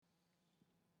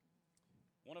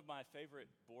One of my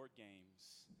favorite board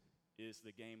games is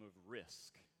the game of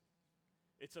Risk.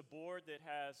 It's a board that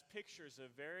has pictures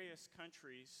of various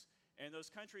countries, and those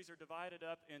countries are divided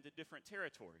up into different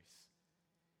territories.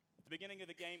 At the beginning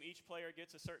of the game, each player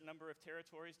gets a certain number of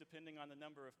territories depending on the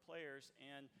number of players,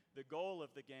 and the goal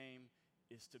of the game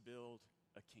is to build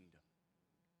a kingdom.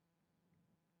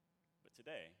 But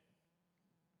today,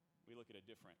 we look at a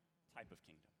different type of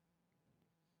kingdom.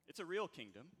 It's a real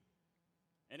kingdom,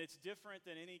 and it's different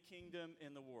than any kingdom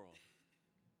in the world.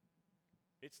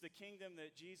 It's the kingdom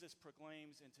that Jesus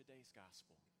proclaims in today's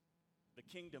gospel, the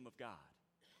kingdom of God.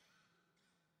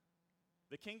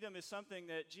 The kingdom is something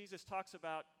that Jesus talks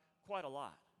about quite a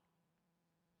lot.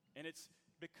 And it's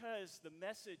because the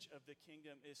message of the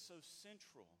kingdom is so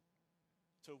central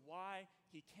to why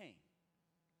he came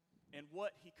and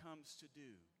what he comes to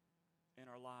do in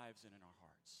our lives and in our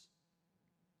hearts.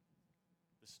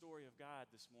 The story of God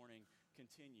this morning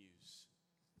continues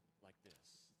like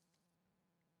this.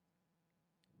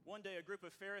 One day, a group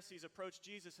of Pharisees approached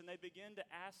Jesus and they began to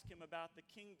ask him about the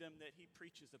kingdom that he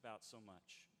preaches about so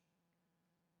much.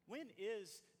 When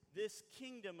is this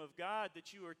kingdom of God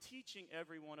that you are teaching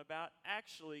everyone about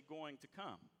actually going to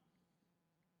come?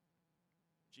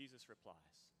 Jesus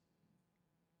replies,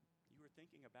 "You are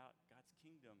thinking about God's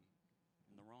kingdom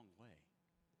in the wrong way.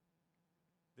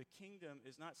 The kingdom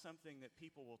is not something that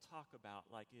people will talk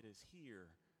about like it is here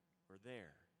or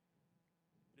there.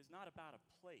 It is not about a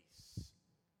place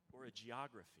or a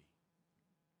geography.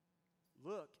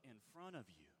 Look in front of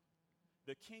you.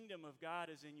 The kingdom of God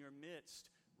is in your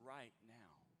midst right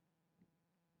now."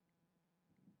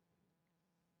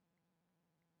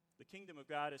 The kingdom of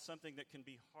God is something that can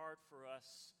be hard for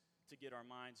us to get our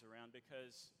minds around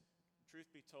because, truth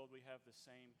be told, we have the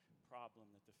same problem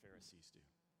that the Pharisees do.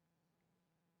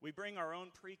 We bring our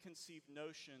own preconceived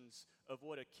notions of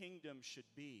what a kingdom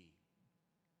should be.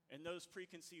 And those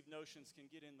preconceived notions can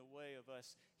get in the way of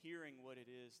us hearing what it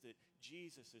is that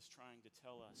Jesus is trying to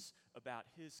tell us about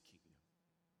his kingdom.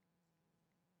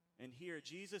 And here,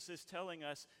 Jesus is telling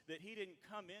us that he didn't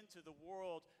come into the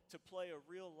world to play a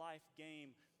real-life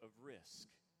game of Risk.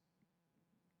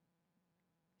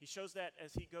 He shows that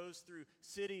as he goes through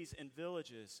cities and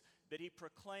villages, that he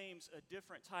proclaims a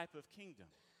different type of kingdom.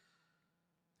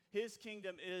 His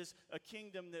kingdom is a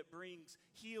kingdom that brings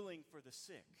healing for the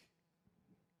sick,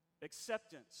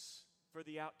 acceptance for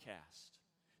the outcast,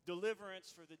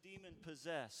 deliverance for the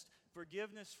demon-possessed,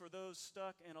 forgiveness for those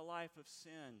stuck in a life of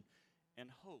sin,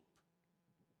 and hope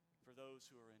for those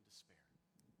who are in despair.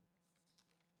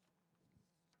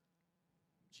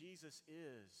 Jesus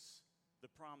is the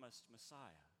promised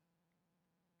Messiah,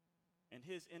 and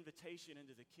his invitation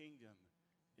into the kingdom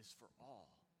is for all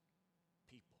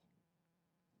people.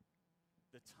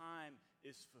 The time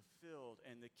is fulfilled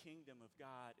and the kingdom of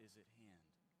God is at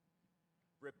hand.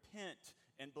 Repent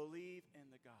and believe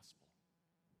in the gospel.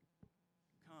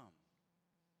 Come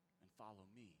and follow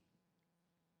me.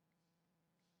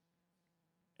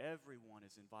 Everyone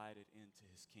is invited into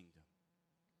his kingdom.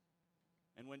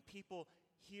 And when people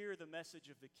hear the message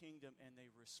of the kingdom and they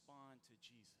respond to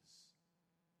Jesus,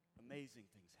 amazing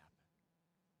things happen.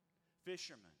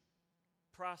 Fishermen,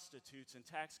 prostitutes, and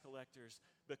tax collectors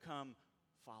become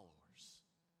followers,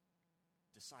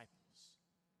 disciples,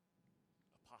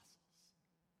 apostles.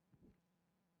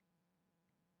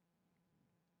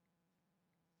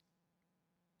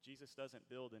 Jesus doesn't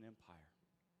build an empire.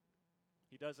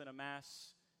 He doesn't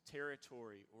amass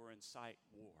territory or incite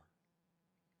war.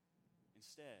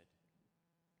 Instead,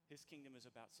 his kingdom is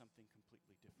about something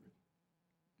completely different.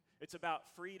 It's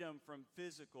about freedom from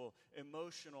physical,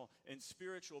 emotional, and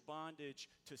spiritual bondage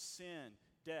to sin,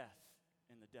 death,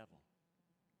 and the devil.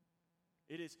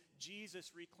 It is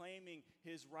Jesus reclaiming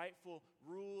his rightful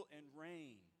rule and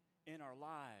reign in our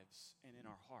lives and in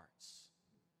our hearts.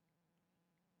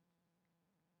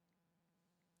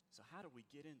 So how do we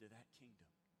get into that kingdom?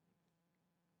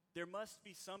 There must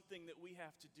be something that we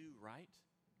have to do, right?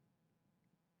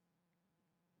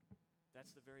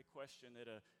 That's the very question that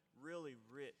a really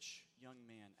rich young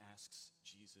man asks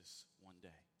Jesus one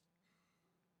day.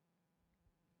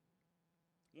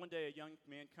 One day, a young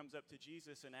man comes up to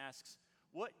Jesus and asks,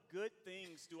 "What good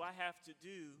things do I have to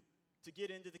do to get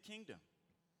into the kingdom?"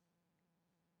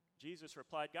 Jesus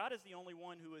replied, "God is the only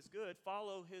one who is good.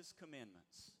 Follow his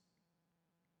commandments."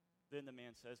 Then the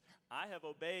man says, "I have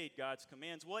obeyed God's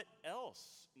commands. What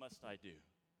else must I do?"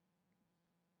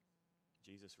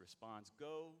 Jesus responds,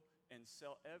 "Go and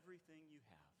sell everything you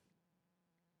have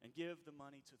and give the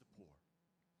money to the poor.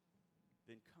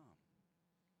 Then come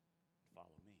and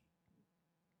follow me."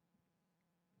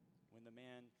 When the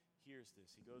man hears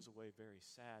this, he goes away very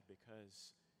sad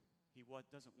because he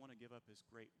doesn't want to give up his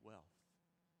great wealth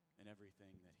and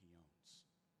everything that he owns.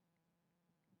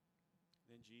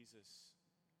 Then Jesus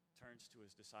turns to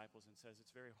his disciples and says,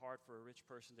 it's very hard for a rich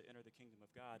person to enter the kingdom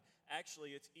of God.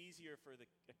 Actually, it's easier for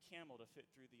a camel to fit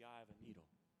through the eye of a needle.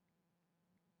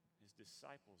 His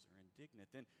disciples are indignant.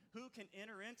 Then who can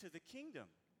enter into the kingdom?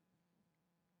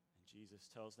 And Jesus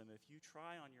tells them, if you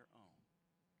try on your own,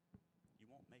 you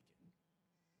won't make it.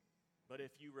 But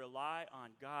if you rely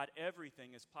on God,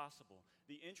 everything is possible.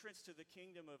 The entrance to the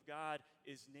kingdom of God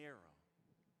is narrow.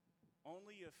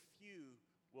 Only a few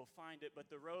will find it, but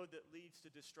the road that leads to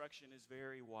destruction is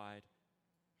very wide.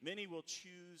 Many will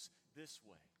choose this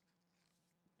way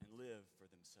and live for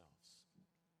themselves.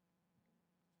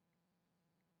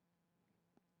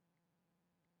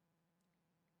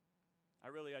 I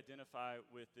really identify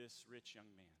with this rich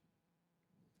young man.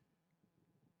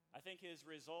 I think his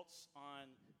results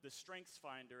on the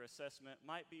StrengthsFinder assessment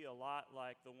might be a lot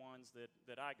like the ones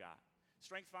that I got.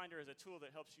 StrengthsFinder is a tool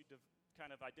that helps you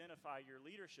kind of identify your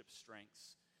leadership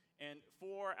strengths. And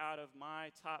 4 out of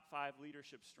my top 5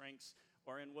 leadership strengths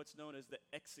are in what's known as the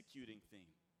executing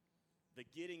theme, the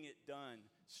getting it done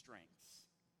strengths.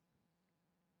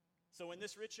 So when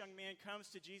this rich young man comes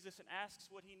to Jesus and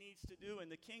asks what he needs to do in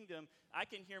the kingdom, I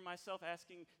can hear myself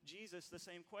asking Jesus the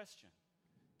same question.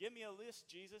 Give me a list,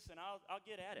 Jesus, and I'll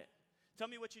get at it. Tell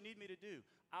me what you need me to do.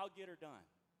 I'll get her done.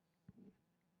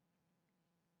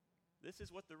 This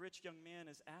is what the rich young man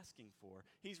is asking for.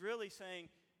 He's really saying,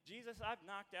 Jesus, I've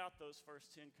knocked out those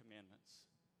first 10 commandments.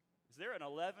 Is there an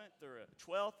 11th or a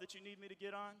 12th that you need me to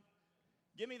get on?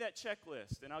 Give me that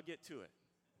checklist and I'll get to it.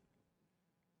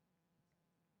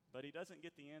 But he doesn't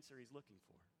get the answer he's looking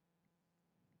for.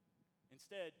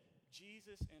 Instead,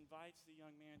 Jesus invites the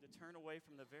young man to turn away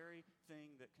from the very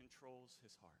thing that controls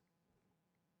his heart.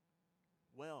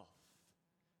 Wealth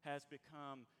has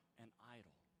become an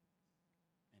idol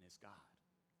and is God.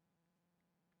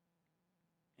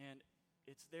 And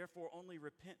it's therefore only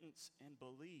repentance and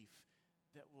belief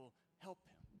that will help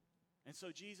him. And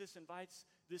so Jesus invites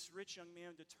this rich young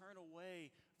man to turn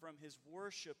away from his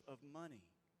worship of money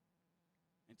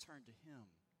and turn to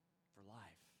him for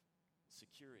life,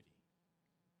 security,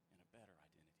 and a better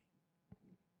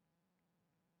identity.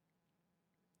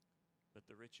 But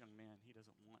the rich young man, he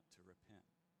doesn't want to repent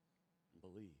and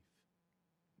believe.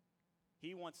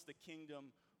 He wants the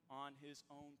kingdom on his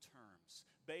own terms,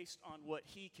 based on what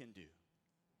he can do.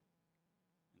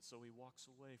 And so he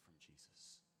walks away from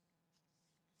Jesus.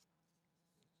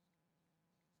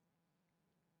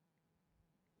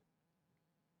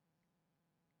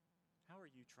 How are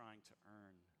you trying to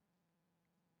earn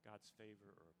God's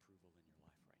favor or approval in your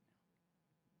life right now?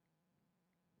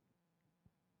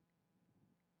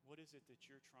 What is it that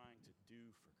you're trying to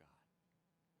do for God,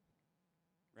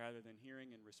 rather than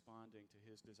hearing and responding to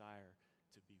his desire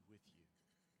to be with you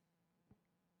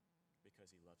because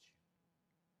he loves you?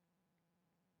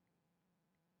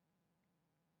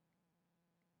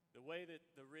 The way that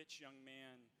the rich young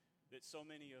man, that so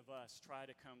many of us try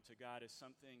to come to God, is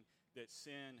something that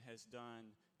sin has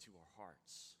done to our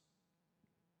hearts.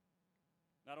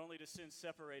 Not only does sin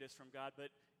separate us from God,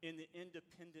 but in the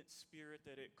independent spirit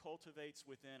that it cultivates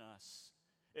within us,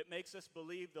 it makes us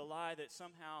believe the lie that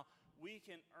somehow we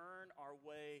can earn our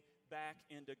way back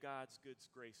into God's good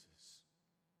graces.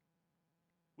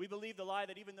 We believe the lie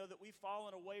that even though that we've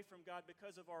fallen away from God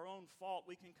because of our own fault,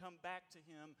 we can come back to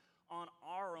him on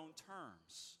our own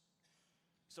terms.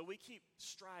 So we keep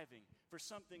striving for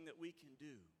something that we can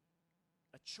do,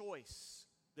 a choice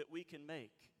that we can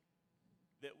make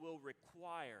that will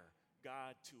require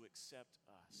God to accept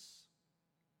us.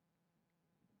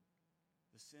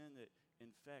 The sin that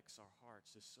infects our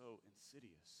hearts is so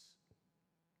insidious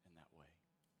in that way.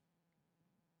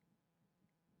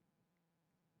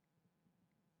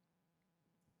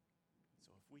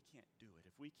 So if we can't do it,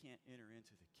 if we can't enter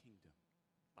into the kingdom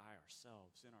by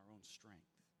ourselves in our own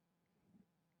strength,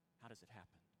 how does it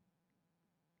happen?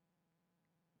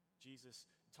 Jesus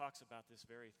talks about this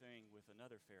very thing with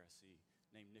another Pharisee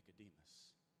named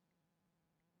Nicodemus.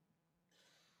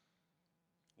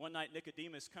 One night,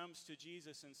 Nicodemus comes to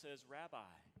Jesus and says,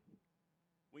 "Rabbi,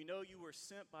 we know you were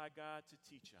sent by God to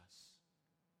teach us.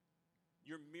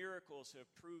 Your miracles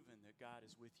have proven that God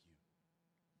is with you."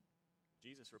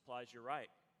 Jesus replies, "You're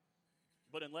right.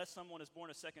 But unless someone is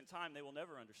born a second time, they will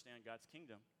never understand God's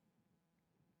kingdom."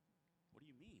 "What do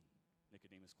you mean?"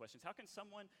 Nicodemus questions. "How can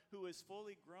someone who is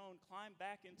fully grown climb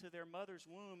back into their mother's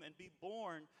womb and be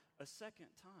born a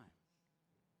second time?"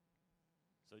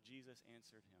 So Jesus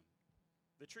answered him,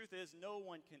 "The truth is, no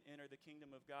one can enter the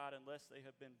kingdom of God unless they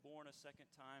have been born a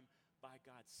second time by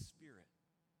God's Spirit.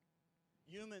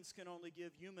 Humans can only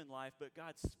give human life, but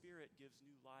God's Spirit gives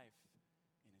new life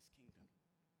in his kingdom.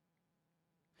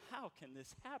 How can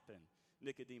this happen?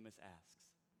 Nicodemus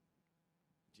asks.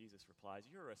 Jesus replies,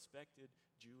 you're a respected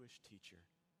Jewish teacher,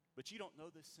 but you don't know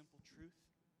this simple truth?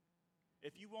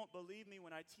 If you won't believe me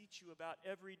when I teach you about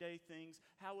everyday things,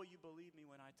 how will you believe me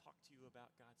when I talk to you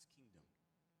about God's kingdom?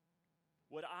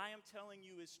 What I am telling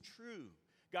you is true.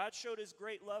 God showed his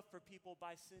great love for people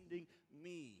by sending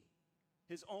me,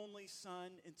 his only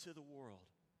Son, into the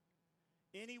world.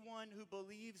 Anyone who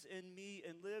believes in me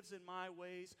and lives in my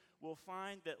ways will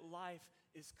find that life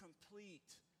is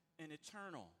complete and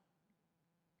eternal.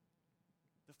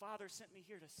 The Father sent me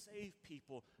here to save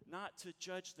people, not to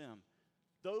judge them.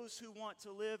 Those who want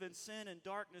to live in sin and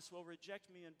darkness will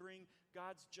reject me and bring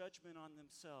God's judgment on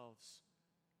themselves.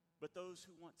 But those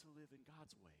who want to live in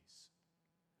God's ways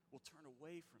will turn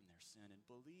away from their sin and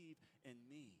believe in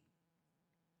me,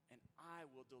 and I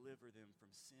will deliver them from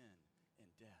sin and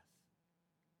death,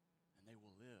 and they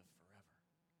will live forever.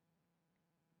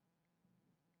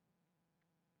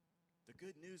 The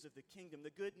good news of the kingdom,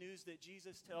 the good news that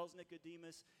Jesus tells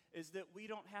Nicodemus, is that we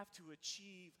don't have to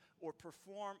achieve or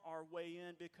perform our way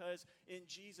in, because in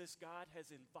Jesus, God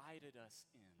has invited us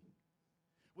in.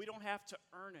 We don't have to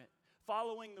earn it.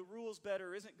 Following the rules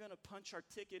better isn't going to punch our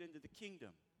ticket into the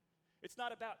kingdom. It's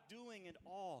not about doing it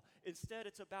all. Instead,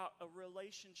 it's about a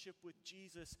relationship with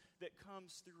Jesus that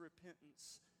comes through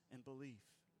repentance and belief.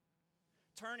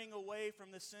 Turning away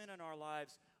from the sin in our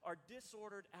lives, our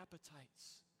disordered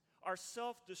appetites, our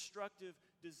self-destructive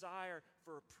desire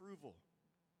for approval,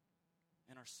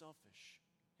 and our selfish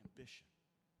ambition,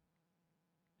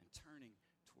 and turning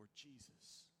toward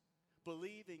Jesus,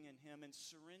 believing in him and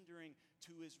surrendering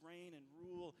to his reign and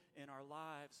rule in our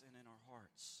lives and in our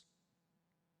hearts.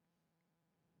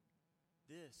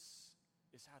 This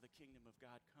is how the kingdom of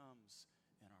God comes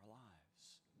in our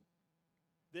lives.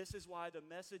 This is why the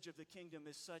message of the kingdom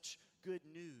is such good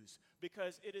news,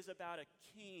 because it is about a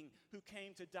king who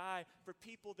came to die for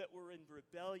people that were in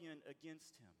rebellion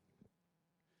against him,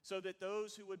 so that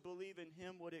those who would believe in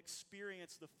him would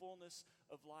experience the fullness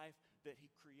of life that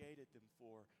he created them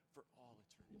for all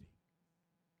eternity.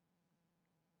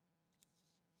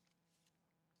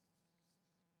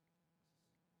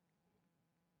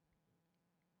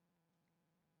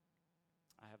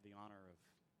 I have the honor of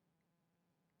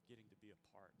getting to be a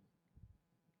part of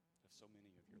so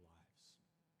many of your lives,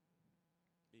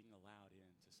 being allowed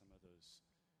into some of those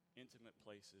intimate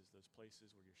places, those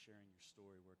places where you're sharing your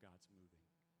story, where God's moving.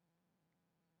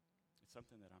 It's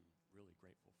something that I'm really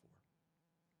grateful for.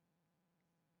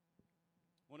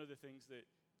 One of the things that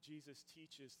Jesus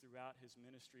teaches throughout his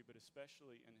ministry, but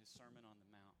especially in his Sermon on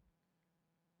the Mount,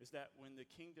 is that when the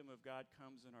kingdom of God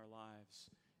comes in our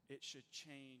lives, it should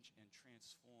change and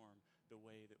transform the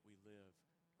way that we live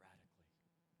radically.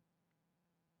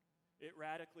 It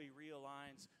radically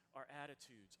realigns our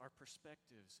attitudes, our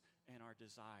perspectives, and our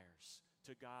desires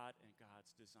to God and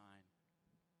God's design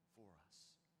for us.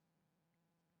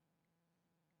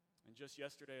 And just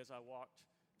yesterday, as I walked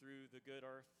through the Good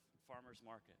Earth Farmers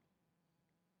Market,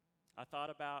 I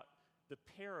thought about the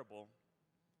parable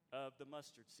of the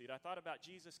mustard seed. I thought about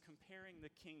Jesus comparing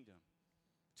the kingdom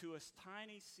to a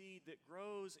tiny seed that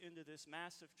grows into this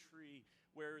massive tree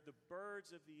where the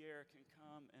birds of the air can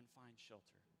come and find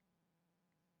shelter.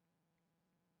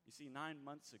 You see, 9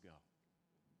 months ago,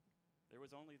 there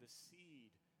was only the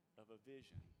seed of a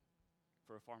vision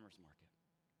for a farmer's market.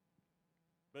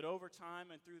 But over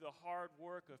time and through the hard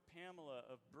work of Pamela,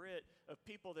 of Britt, of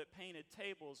people that painted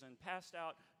tables and passed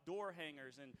out door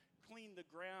hangers and cleaned the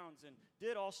grounds and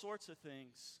did all sorts of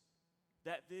things,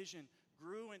 that vision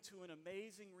grew into an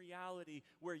amazing reality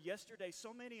where yesterday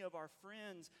so many of our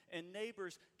friends and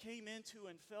neighbors came into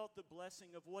and felt the blessing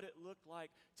of what it looked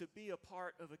like to be a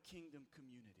part of a kingdom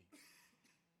community.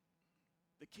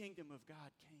 The kingdom of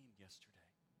God came yesterday.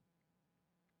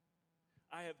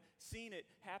 I have seen it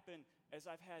happen as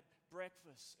I've had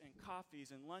breakfasts and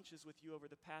coffees and lunches with you over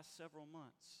the past several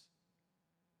months.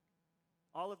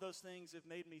 All of those things have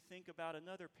made me think about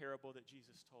another parable that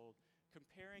Jesus told,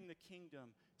 comparing the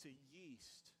kingdom to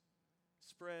yeast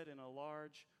spread in a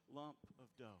large lump of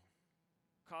dough,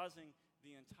 causing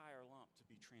the entire lump to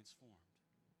be transformed.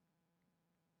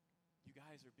 You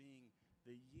guys are being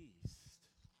the yeast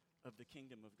of the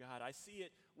kingdom of God. I see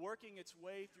it working its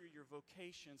way through your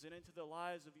vocations and into the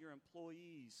lives of your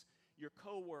employees, your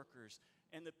coworkers,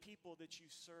 and the people that you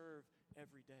serve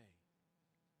every day.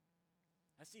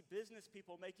 I see business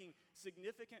people making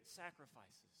significant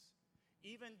sacrifices,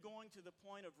 even going to the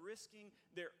point of risking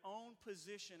their own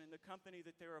position in the company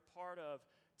that they're a part of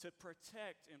to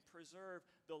protect and preserve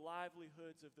the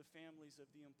livelihoods of the families of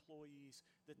the employees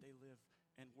that they live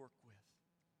and work with.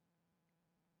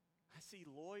 I see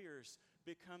lawyers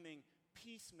becoming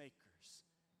peacemakers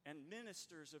and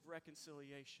ministers of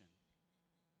reconciliation.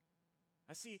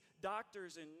 I see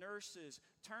doctors and nurses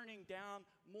turning down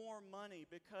more money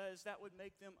because that would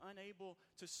make them unable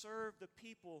to serve the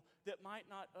people that might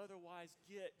not otherwise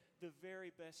get the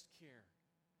very best care,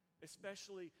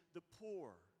 especially the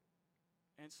poor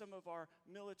and some of our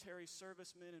military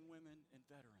servicemen and women and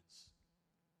veterans.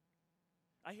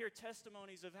 I hear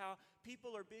testimonies of how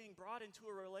people are being brought into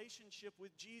a relationship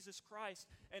with Jesus Christ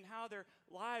and how their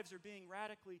lives are being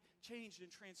radically changed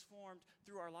and transformed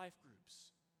through our life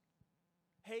groups.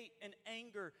 Hate and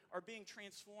anger are being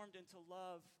transformed into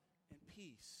love and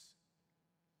peace.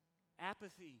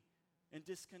 Apathy and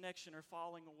disconnection are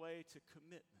falling away to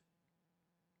commitment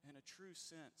and a true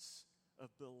sense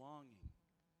of belonging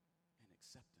and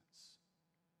acceptance.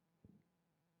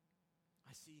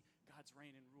 I see God's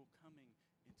reign and rule coming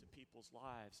into people's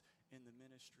lives in the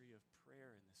ministry of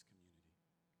prayer in this community.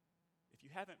 If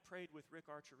you haven't prayed with Rick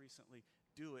Archer recently,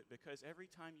 do it, because every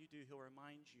time you do, he'll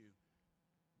remind you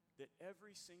that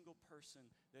every single person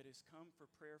that has come for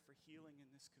prayer for healing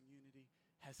in this community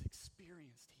has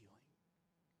experienced healing.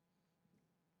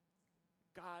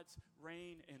 God's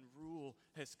reign and rule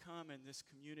has come in this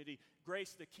community.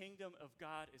 Grace, the kingdom of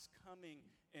God is coming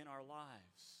in our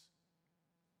lives.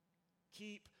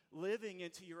 Keep living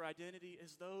into your identity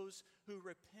as those who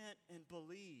repent and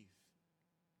believe,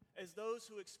 as those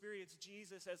who experience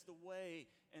Jesus as the way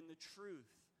and the truth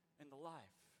and the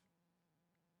life.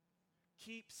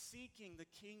 Keep seeking the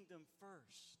kingdom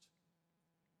first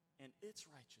and its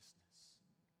righteousness.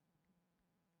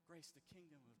 Grace, the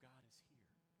kingdom of God is here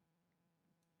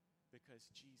because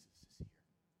Jesus is here.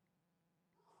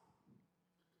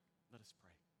 Let us pray.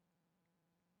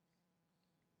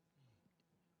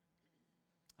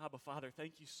 Abba, Father,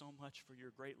 thank you so much for your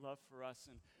great love for us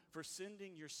and for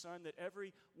sending your Son that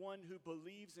everyone who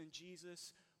believes in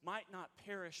Jesus might not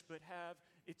perish but have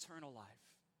eternal life.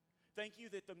 Thank you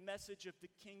that the message of the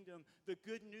kingdom, the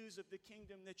good news of the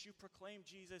kingdom that you proclaim,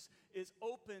 Jesus, is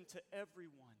open to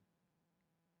everyone.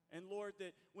 And Lord,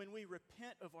 that when we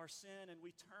repent of our sin and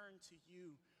we turn to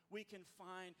you, we can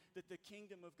find that the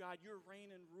kingdom of God, your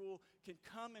reign and rule, can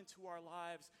come into our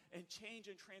lives and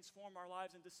change and transform our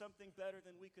lives into something better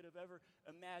than we could have ever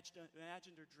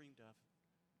imagined or dreamed of.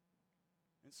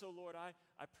 And so, Lord, I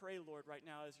pray, Lord, right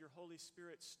now, as your Holy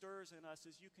Spirit stirs in us,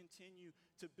 as you continue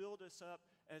to build us up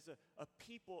as a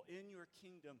people in your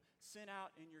kingdom, sent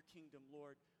out in your kingdom,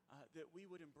 Lord, that we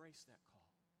would embrace that call.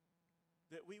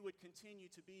 That we would continue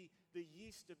to be the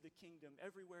yeast of the kingdom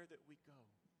everywhere that we go.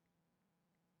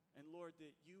 And Lord,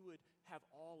 that you would have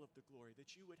all of the glory,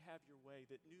 that you would have your way,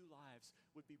 that new lives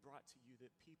would be brought to you,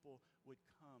 that people would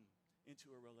come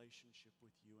into a relationship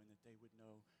with you, and that they would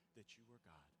know that you are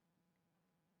God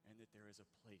and that there is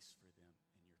a place for them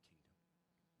in your kingdom.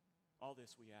 All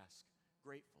this we ask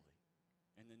gratefully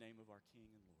in the name of our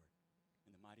King and Lord,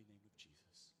 in the mighty name of Jesus.